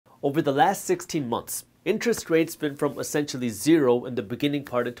Over the last 16 months, interest rates went from essentially zero in the beginning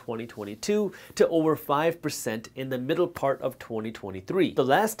part of 2022 to over 5% in the middle part of 2023. The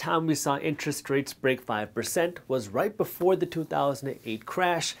last time we saw interest rates break 5% was right before the 2008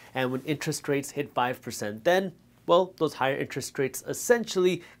 crash, and when interest rates hit 5% then, well, those higher interest rates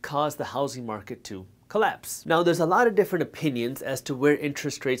essentially caused the housing market to collapse. Now, there's a lot of different opinions as to where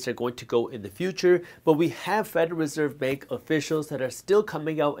interest rates are going to go in the future, but we have Federal Reserve Bank officials that are still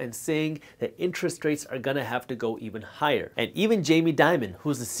coming out and saying that interest rates are going to have to go even higher. And even Jamie Dimon,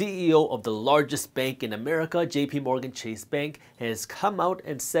 who's the CEO of the largest bank in America, JP Morgan Chase Bank, has come out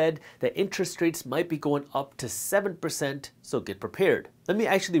and said that interest rates might be going up to 7%, so get prepared. Let me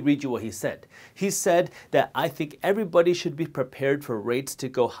actually read you what he said. He said that I think everybody should be prepared for rates to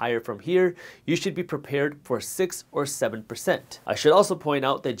go higher from here. You should be prepared for 6 or 7%. I should also point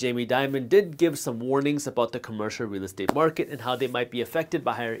out that Jamie Dimon did give some warnings about the commercial real estate market and how they might be affected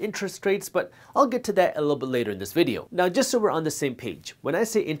by higher interest rates, but I'll get to that a little bit later in this video. Now, just so we're on the same page, when I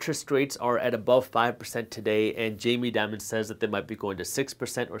say interest rates are at above 5% today and Jamie Dimon says that they might be going to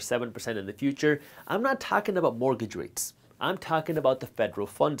 6% or 7% in the future, I'm not talking about mortgage rates. I'm talking about the federal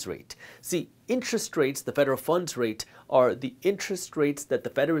funds rate. See, interest rates, the federal funds rate, are the interest rates that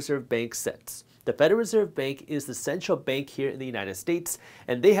the Federal Reserve Bank sets. The Federal Reserve Bank is the central bank here in the United States,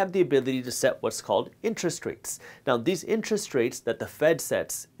 and they have the ability to set what's called interest rates. Now, these interest rates that the Fed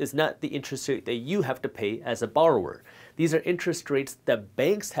sets is not the interest rate that you have to pay as a borrower. These are interest rates that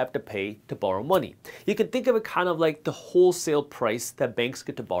banks have to pay to borrow money. You can think of it kind of like the wholesale price that banks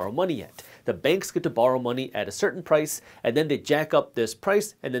get to borrow money at. The banks get to borrow money at a certain price, and then they jack up this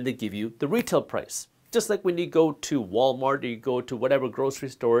price, and then they give you the retail price. Just like when you go to Walmart or you go to whatever grocery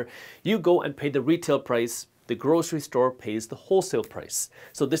store, you go and pay the retail price. The grocery store pays the wholesale price.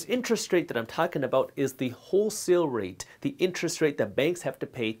 So this interest rate that I'm talking about is the wholesale rate, the interest rate that banks have to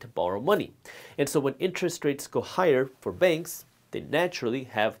pay to borrow money. And so when interest rates go higher for banks, they naturally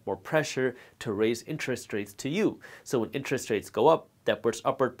have more pressure to raise interest rates to you. So when interest rates go up, that puts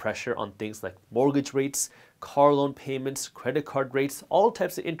upward pressure on things like mortgage rates, car loan payments, credit card rates. All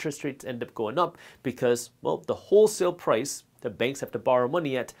types of interest rates end up going up because, well, the wholesale price that banks have to borrow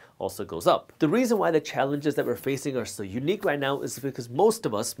money at also goes up. The reason why the challenges that we're facing are so unique right now is because most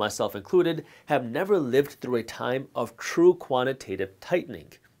of us, myself included, have never lived through a time of true quantitative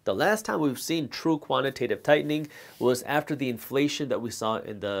tightening. The last time we've seen true quantitative tightening was after the inflation that we saw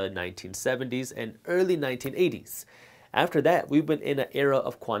in the 1970s and early 1980s. After that, we've been in an era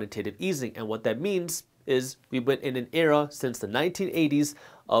of quantitative easing, and what that means is we've been in an era since the 1980s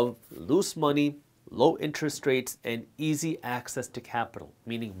of loose money, low interest rates, and easy access to capital,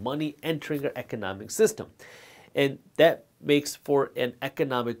 meaning money entering our economic system. And that makes for an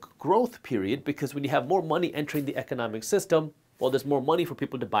economic growth period because when you have more money entering the economic system, well, there's more money for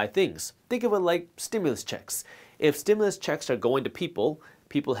people to buy things. Think of it like stimulus checks. If stimulus checks are going to people,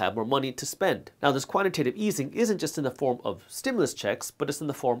 people have more money to spend. Now, this quantitative easing isn't just in the form of stimulus checks, but it's in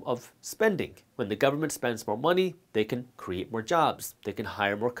the form of spending. When the government spends more money, they can create more jobs. They can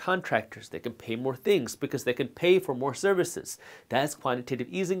hire more contractors. They can pay more things because they can pay for more services. That's quantitative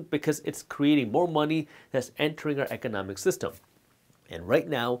easing because it's creating more money that's entering our economic system. And right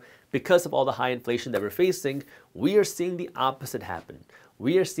now, because of all the high inflation that we're facing, we are seeing the opposite happen.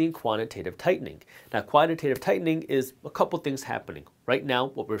 We are seeing quantitative tightening. Now, quantitative tightening is a couple things happening. Right now,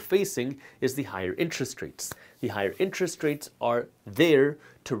 what we're facing is the higher interest rates. The higher interest rates are there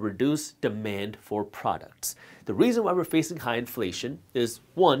to reduce demand for products. The reason why we're facing high inflation is,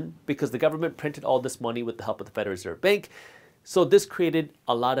 one, because the government printed all this money with the help of the Federal Reserve Bank. So this created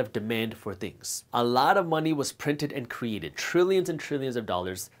a lot of demand for things. A lot of money was printed and created, trillions and trillions of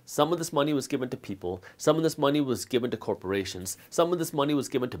dollars. Some of this money was given to people. Some of this money was given to corporations. Some of this money was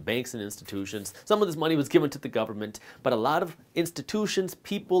given to banks and institutions. Some of this money was given to the government. But a lot of institutions,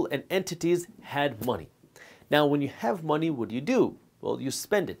 people, and entities had money. Now, when you have money, what do? Well, you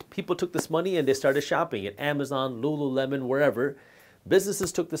spend it. People took this money and they started shopping at Amazon, Lululemon, wherever.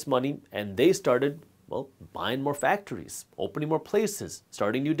 Businesses took this money and they started, well, buying more factories, opening more places,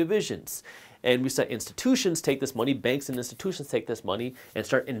 starting new divisions. And we saw institutions take this money, banks and institutions take this money and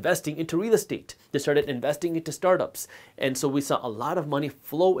start investing into real estate. They started investing into startups. And so we saw a lot of money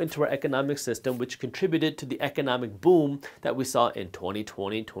flow into our economic system, which contributed to the economic boom that we saw in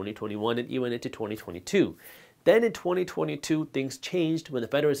 2020, 2021, and even into 2022. Then in 2022, things changed when the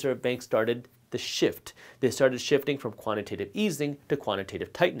Federal Reserve Bank started the shift. They started shifting from quantitative easing to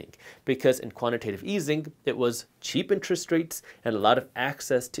quantitative tightening because in quantitative easing, it was cheap interest rates and a lot of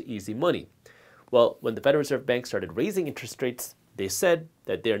access to easy money. Well, when the Federal Reserve Bank started raising interest rates, they said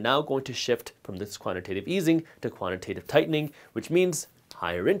that they're now going to shift from this quantitative easing to quantitative tightening, which means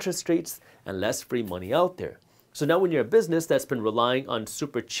higher interest rates and less free money out there. So now when you're a business that's been relying on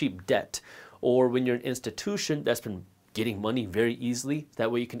super cheap debt, or when you're an institution that's been getting money very easily,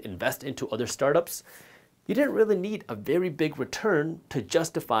 that way you can invest into other startups, you didn't really need a very big return to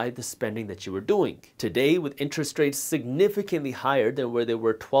justify the spending that you were doing. Today, with interest rates significantly higher than where they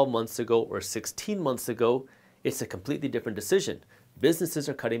were 12 months ago or 16 months ago, it's a completely different decision. Businesses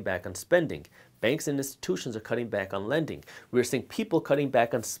are cutting back on spending. Banks and institutions are cutting back on lending. We're seeing people cutting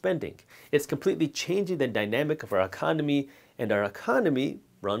back on spending. It's completely changing the dynamic of our economy, and our economy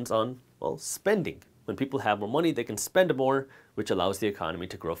runs on, well, spending. When people have more money, they can spend more, which allows the economy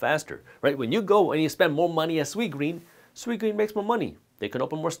to grow faster, right? When you go and you spend more money at Sweetgreen makes more money. They can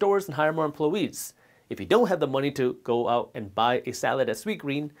open more stores and hire more employees. If you don't have the money to go out and buy a salad at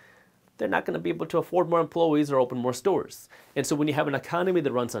Sweetgreen, they're not going to be able to afford more employees or open more stores. And so when you have an economy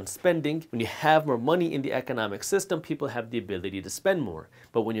that runs on spending, when you have more money in the economic system, people have the ability to spend more.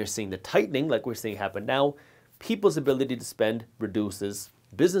 But when you're seeing the tightening, like we're seeing happen now, people's ability to spend reduces,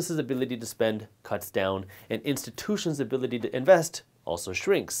 businesses' ability to spend cuts down, and institutions' ability to invest also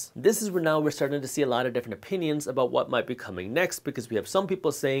shrinks. This is where now we're starting to see a lot of different opinions about what might be coming next, because we have some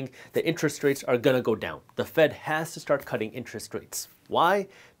people saying that interest rates are going to go down. The Fed has to start cutting interest rates. Why?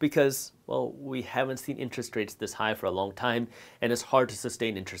 Because, well, we haven't seen interest rates this high for a long time, and it's hard to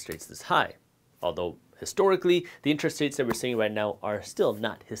sustain interest rates this high. Although historically, the interest rates that we're seeing right now are still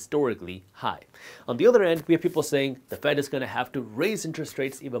not historically high. On the other end, we have people saying the Fed is going to have to raise interest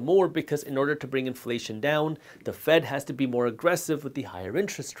rates even more, because in order to bring inflation down, the Fed has to be more aggressive with the higher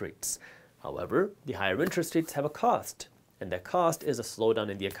interest rates. However, the higher interest rates have a cost, and that cost is a slowdown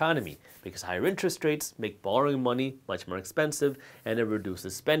in the economy, because higher interest rates make borrowing money much more expensive, and it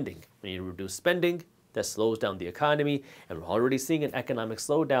reduces spending. When you reduce spending, that slows down the economy, and we're already seeing an economic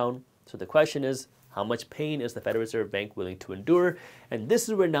slowdown. So the question is, how much pain is the Federal Reserve Bank willing to endure? And this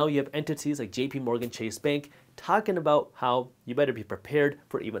is where now you have entities like JP Morgan Chase Bank talking about how you better be prepared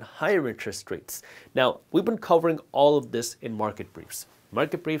for even higher interest rates. Now, we've been covering all of this in Market Briefs.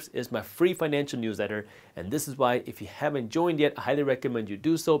 Market Briefs is my free financial newsletter, and this is why, if you haven't joined yet, I highly recommend you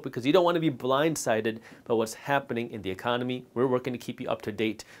do so, because you don't want to be blindsided by what's happening in the economy. We're working to keep you up to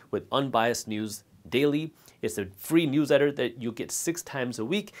date with unbiased news daily. It's a free newsletter that you get 6 times a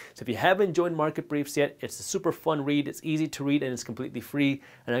week. So if you haven't joined Market Briefs yet, it's a super fun read. It's easy to read and it's completely free.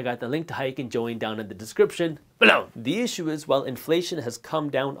 And I got the link to how you can join down in the description below. The issue is, while inflation has come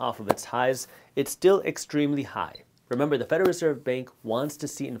down off of its highs, it's still extremely high. Remember, the Federal Reserve Bank wants to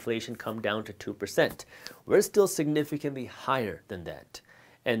see inflation come down to 2%. We're still significantly higher than that.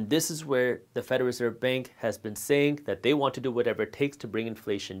 And this is where the Federal Reserve Bank has been saying that they want to do whatever it takes to bring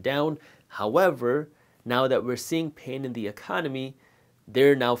inflation down. However, now that we're seeing pain in the economy,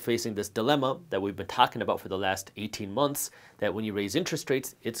 they're now facing this dilemma that we've been talking about for the last 18 months, that when you raise interest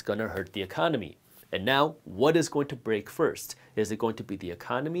rates, it's going to hurt the economy. And now, what is going to break first? Is it going to be the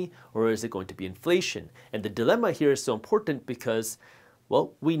economy, or is it going to be inflation? And the dilemma here is so important because,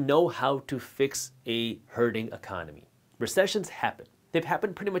 well, we know how to fix a hurting economy. Recessions happen. They've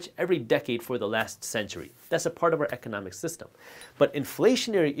happened pretty much every decade for the last century. That's a part of our economic system. But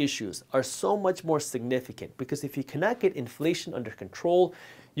inflationary issues are so much more significant, because if you cannot get inflation under control,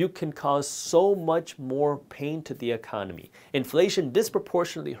 you can cause so much more pain to the economy. Inflation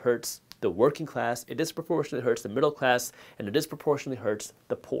disproportionately hurts the working class, it disproportionately hurts the middle class, and it disproportionately hurts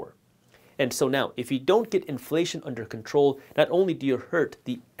the poor. And so now, if you don't get inflation under control, not only do you hurt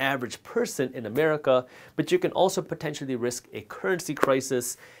the average person in America, but you can also potentially risk a currency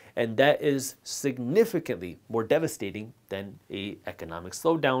crisis, and that is significantly more devastating than an economic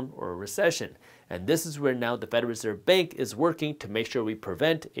slowdown or a recession. And this is where now the Federal Reserve Bank is working to make sure we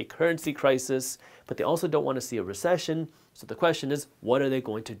prevent a currency crisis, but they also don't want to see a recession. So the question is, what are they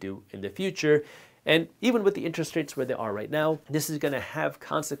going to do in the future? And even with the interest rates where they are right now, this is going to have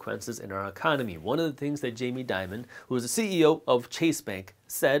consequences in our economy. One of the things that Jamie Dimon, who is the CEO of Chase Bank,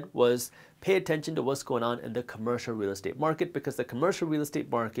 said was, pay attention to what's going on in the commercial real estate market, because the commercial real estate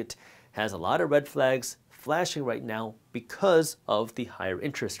market has a lot of red flags flashing right now because of the higher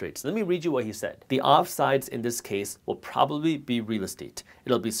interest rates. Let me read you what he said. The offsides in this case will probably be real estate.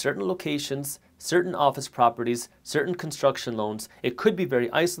 It'll be certain locations, certain office properties, certain construction loans. It could be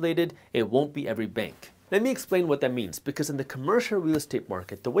very isolated. It won't be every bank. Let me explain what that means, because in the commercial real estate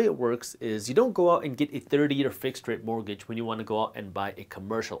market, the way it works is you don't go out and get a 30-year fixed rate mortgage when you want to go out and buy a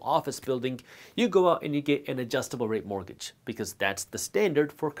commercial office building. You go out and you get an adjustable rate mortgage, because that's the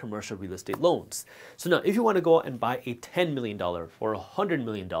standard for commercial real estate loans. So now, if you want to go out and buy a $10 million or $100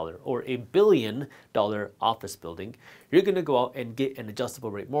 million or $1 billion office building, you're going to go out and get an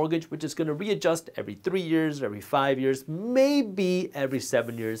adjustable rate mortgage, which is going to readjust every 3 years, every 5 years, maybe every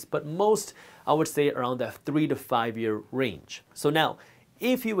 7 years, but most, I would say, around that 3 to 5 year range. So now,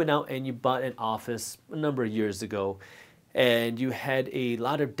 if you went out and you bought an office a number of years ago, and you had a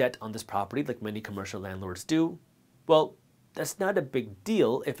lot of debt on this property, like many commercial landlords do, well, that's not a big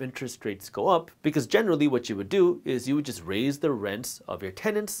deal if interest rates go up, because generally what you would do is you would just raise the rents of your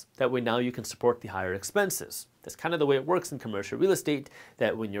tenants. That way now you can support the higher expenses. That's kind of the way it works in commercial real estate,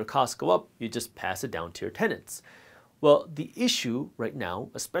 that when your costs go up, you just pass it down to your tenants. Well, the issue right now,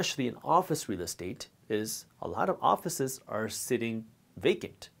 especially in office real estate, is a lot of offices are sitting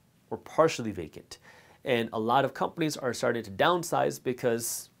vacant or partially vacant. And a lot of companies are starting to downsize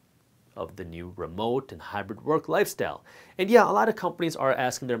because of the new remote and hybrid work lifestyle. And yeah, a lot of companies are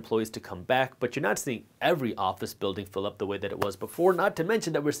asking their employees to come back, but you're not seeing every office building fill up the way that it was before. Not to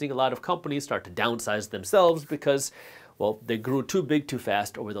mention that we're seeing a lot of companies start to downsize themselves because, well, they grew too big too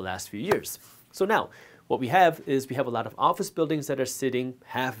fast over the last few years. So now, what we have is we have a lot of office buildings that are sitting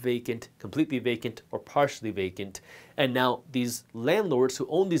half vacant, completely vacant, or partially vacant. And now these landlords who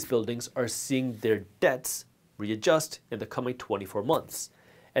own these buildings are seeing their debts readjust in the coming 24 months.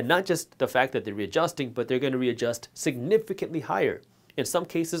 And not just the fact that they're readjusting, but they're going to readjust significantly higher. In some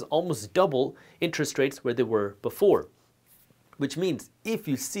cases, almost double interest rates where they were before. Which means if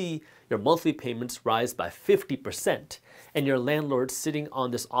you see your monthly payments rise by 50% and your landlord's sitting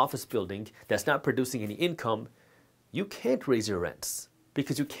on this office building that's not producing any income, you can't raise your rents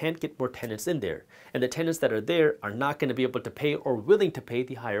because you can't get more tenants in there. And the tenants that are there are not going to be able to pay or willing to pay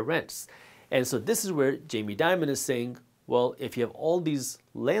the higher rents. And so this is where Jamie Dimon is saying, well, if you have all these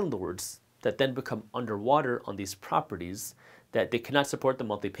landlords that then become underwater on these properties, that they cannot support the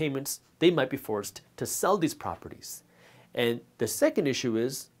monthly payments, they might be forced to sell these properties. And the second issue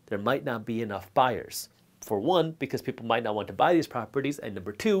is there might not be enough buyers. For one, because people might not want to buy these properties, and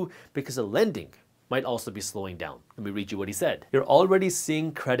number two, because the lending might also be slowing down. Let me read you what he said. You're already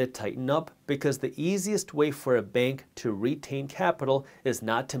seeing credit tighten up because the easiest way for a bank to retain capital is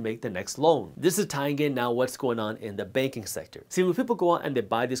not to make the next loan. This is tying in now what's going on in the banking sector. See, when people go out and they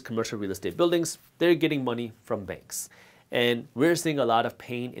buy these commercial real estate buildings, they're getting money from banks. And we're seeing a lot of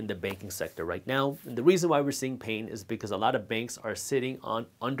pain in the banking sector right now. And the reason why we're seeing pain is because a lot of banks are sitting on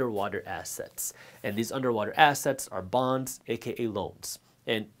underwater assets. And these underwater assets are bonds, aka loans.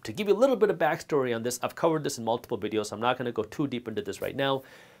 And to give you a little bit of backstory on this, I've covered this in multiple videos, so I'm not going to go too deep into this right now.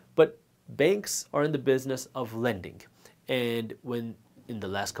 But banks are in the business of lending. And when in the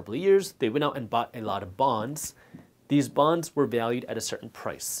last couple of years, they went out and bought a lot of bonds, these bonds were valued at a certain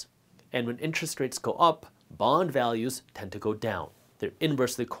price. And when interest rates go up, bond values tend to go down. They're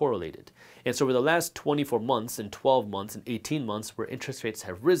inversely correlated. And so over the last 24 months and 12 months and 18 months where interest rates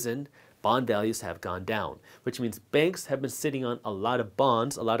have risen, bond values have gone down, which means banks have been sitting on a lot of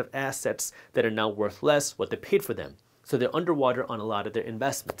bonds, a lot of assets that are now worth less what they paid for them. So they're underwater on a lot of their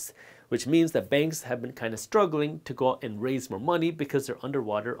investments, which means that banks have been kind of struggling to go out and raise more money because they're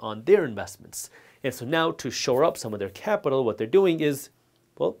underwater on their investments. And so now to shore up some of their capital, what they're doing is,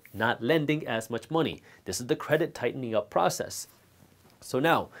 well, not lending as much money. This is the credit tightening up process. So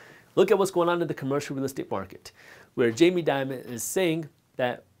now, look at what's going on in the commercial real estate market, where Jamie Dimon is saying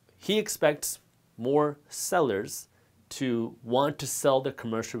that he expects more sellers to want to sell their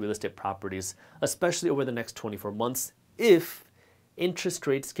commercial real estate properties, especially over the next 24 months, if interest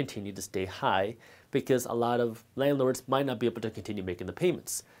rates continue to stay high, because a lot of landlords might not be able to continue making the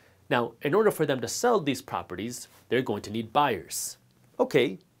payments. Now, in order for them to sell these properties, they're going to need buyers.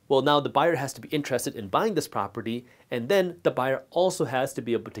 Okay, well now the buyer has to be interested in buying this property, and then the buyer also has to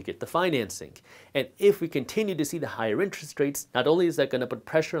be able to get the financing. And if we continue to see the higher interest rates, not only is that going to put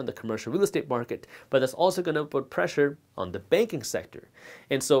pressure on the commercial real estate market, but that's also going to put pressure on the banking sector.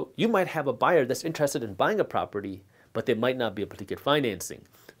 And so you might have a buyer that's interested in buying a property, but they might not be able to get financing.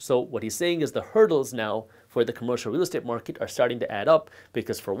 So what he's saying is the hurdles now for the commercial real estate market are starting to add up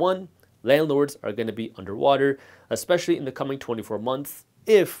because, for one, landlords are going to be underwater, especially in the coming 24 months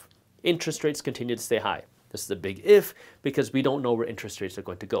if interest rates continue to stay high. This is a big if because we don't know where interest rates are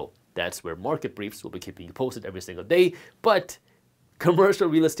going to go. That's where Market Briefs will be keeping you posted every single day. But commercial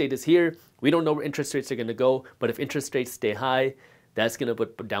real estate is here. We don't know where interest rates are going to go, but if interest rates stay high, that's going to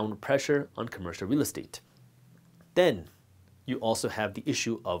put downward pressure on commercial real estate. Then you also have the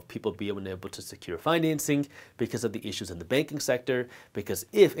issue of people being able to secure financing because of the issues in the banking sector, because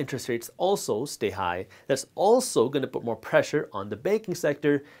if interest rates also stay high, that's also going to put more pressure on the banking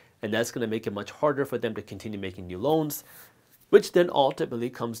sector, and that's going to make it much harder for them to continue making new loans, which then ultimately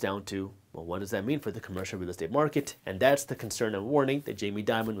comes down to Well, what does that mean for the commercial real estate market? And that's the concern and warning that Jamie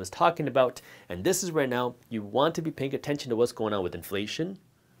Dimon was talking about. And this is where now you want to be paying attention to what's going on with inflation,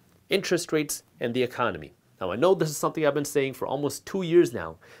 interest rates, and the economy. Now, I know this is something I've been saying for almost 2 years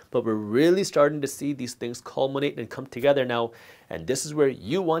now, but we're really starting to see these things culminate and come together now. And this is where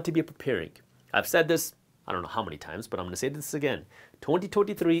you want to be preparing. I've said this, I don't know how many times, but I'm going to say this again.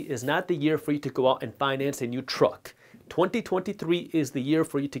 2023 is not the year for you to go out and finance a new truck. 2023 is the year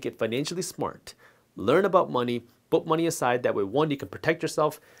for you to get financially smart, learn about money, put money aside. That way, one, you can protect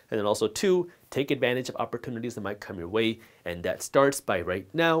yourself, and then also two, take advantage of opportunities that might come your way. And that starts by right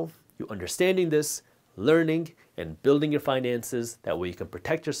now, you understanding this, learning, and building your finances. That way you can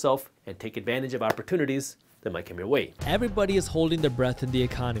protect yourself and take advantage of opportunities that might come your way. Everybody is holding their breath in the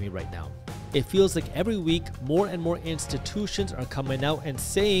economy right now. It feels like every week more and more institutions are coming out and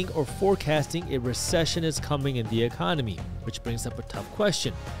saying or forecasting a recession is coming in the economy, which brings up a tough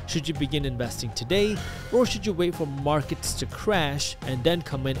question. Should you begin investing today, or should you wait for markets to crash and then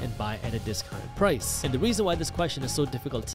come in and buy at a discounted price? And the reason why this question is so difficult to